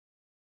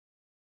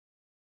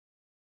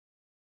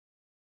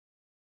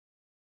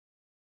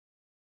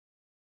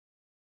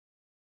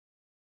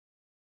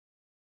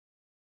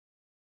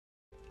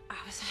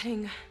I was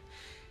heading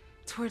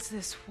towards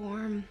this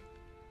warm,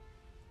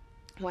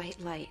 white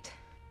light.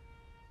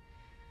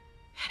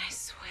 And I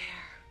swear...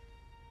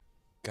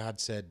 God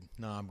said,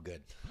 no, I'm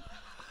good.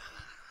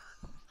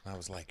 I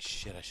was like,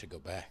 shit, I should go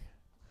back.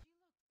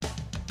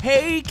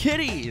 Hey,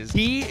 kiddies!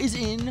 He is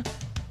in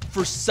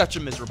for such a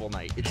miserable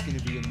night. It's gonna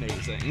be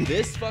amazing.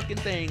 This fucking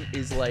thing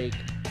is like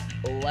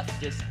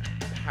leftist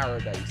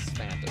paradise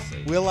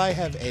fantasy. Will I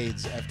have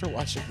AIDS after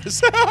watching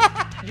this?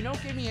 You know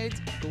what gave me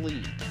AIDS?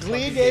 Glee.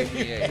 Glee Fucking gave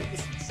me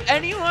AIDS.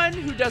 Anyone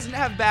who doesn't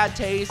have bad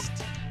taste,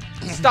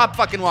 stop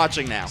fucking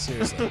watching now.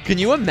 Seriously. Can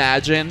you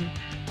imagine,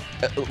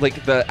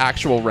 like, the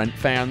actual Rent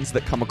fans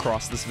that come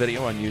across this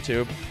video on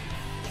YouTube?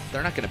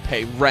 They're not gonna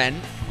pay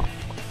rent.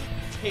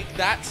 Take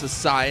that,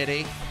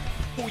 society.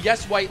 Oh,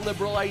 yes, white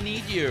liberal, I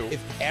need you.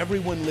 If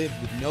everyone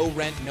lived with no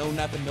rent, no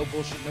nothing, no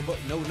bullshit,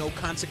 no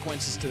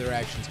consequences to their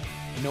actions,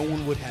 no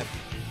one would have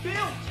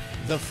built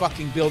the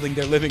fucking building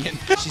they're living in.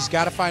 She's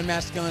got to find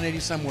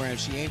masculinity somewhere. If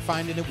she ain't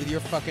finding it with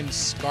your fucking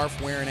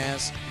scarf-wearing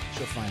ass,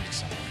 she'll find it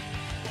somewhere.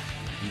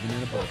 Even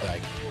in a boat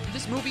bag.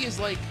 This movie is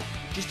like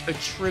just a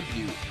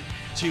tribute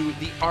to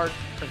the art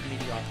of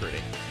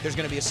mediocrity. There's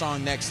going to be a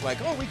song next like,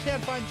 oh, we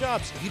can't find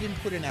jobs. You didn't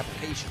put in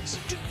applications.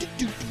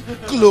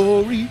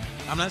 Glory.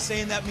 I'm not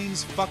saying that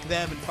means fuck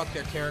them and fuck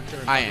their character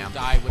and I am.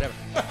 die, whatever.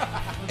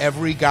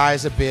 Every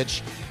guy's a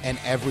bitch and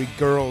every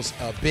girl's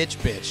a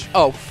bitch.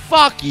 Oh,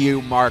 fuck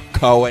you, Mark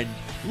Cohen.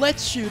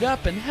 Let's shoot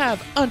up and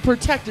have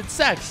unprotected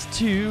sex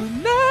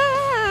tonight.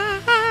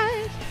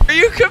 Are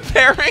you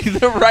comparing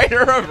the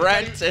writer of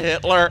Rent to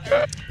Hitler?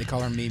 They call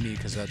her Mimi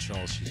because that's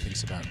all she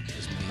thinks about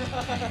is me.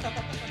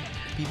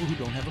 People who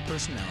don't have a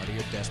personality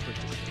are desperate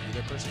to show you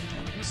their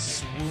personality.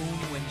 Swoon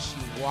when she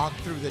walked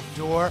through the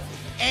door.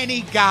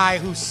 Any guy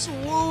who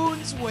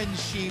swoons when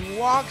she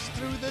walks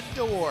through the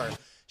door.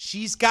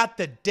 She's got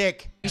the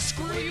dick.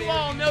 Screw you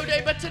all, no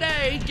day but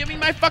today. Give me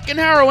my fucking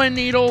heroin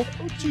needle.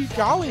 Oh, gee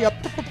golly, a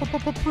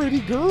pretty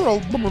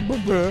girl.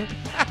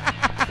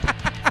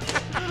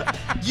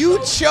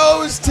 You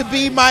chose to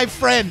be my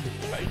friend.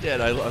 I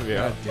did, I love you.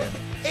 God damn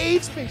it.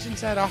 AIDS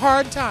patients had a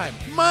hard time.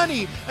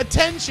 Money,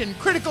 attention,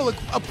 critical.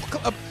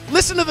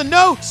 Listen to the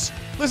notes.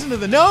 Listen to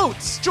the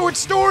notes. Short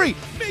story.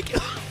 Make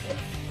it.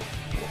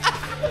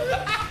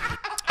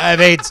 I have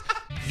AIDS.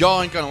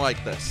 Y'all ain't gonna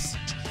like this.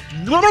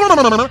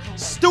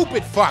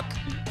 Stupid fuck.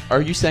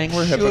 Are you saying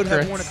we're Should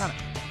hypocrites? have worn a condom.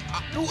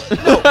 No.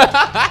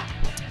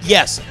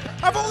 Yes.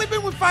 I've only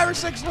been with 5 or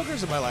 6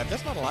 hookers in my life.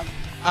 That's not a lot.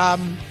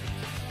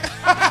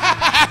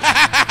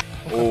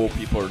 Oh,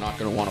 people are not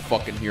gonna want to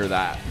fucking hear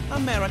that.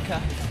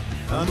 America.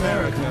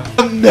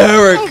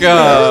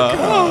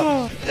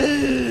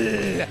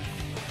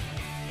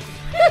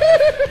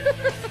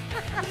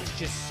 It's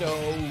just so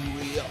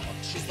real.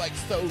 She's like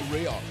so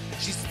real.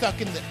 She's stuck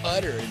in the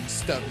udder and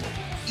stuff.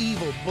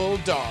 Evil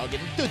bulldog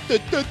and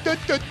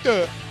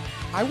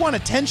I want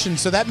attention,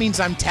 so that means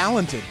I'm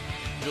talented.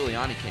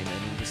 Giuliani came in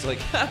and was like,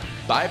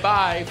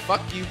 bye-bye,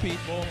 fuck you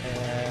people.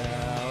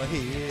 Well,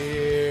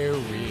 here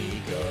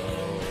we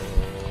go.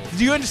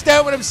 Do you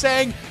understand what I'm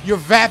saying? You're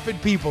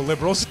vapid people,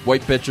 liberals.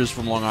 White bitches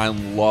from Long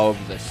Island love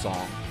this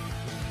song.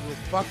 Will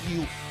fuck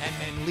you and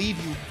then leave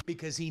you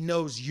because he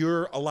knows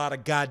you're a lot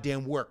of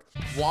goddamn work.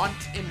 Want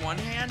in one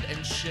hand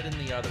and shit in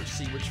the other.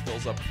 See which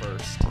fills up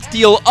first.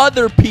 Steal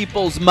other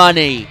people's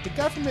money. The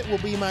government will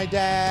be my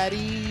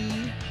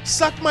daddy.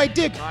 Suck my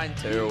dick. Mine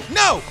too.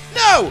 No,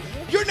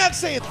 you're not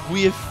saying.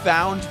 We have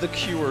found the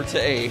cure to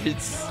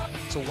AIDS.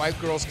 So white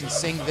girls can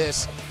sing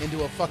this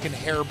into a fucking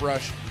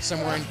hairbrush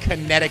somewhere in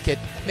Connecticut.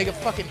 They can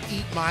fucking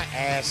eat my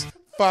ass.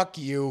 Fuck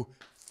you.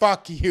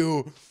 Fuck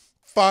you.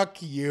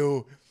 Fuck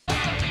you.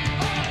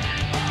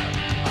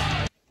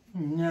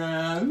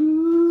 Now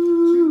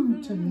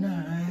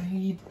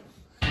tonight.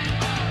 He's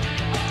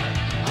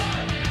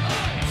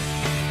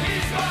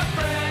my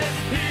friend,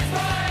 he's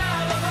my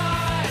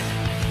alibi,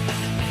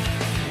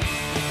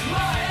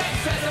 my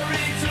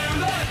accessory to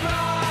the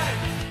crime.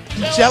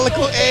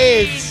 Angelical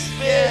AIDS.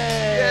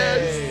 Yeah.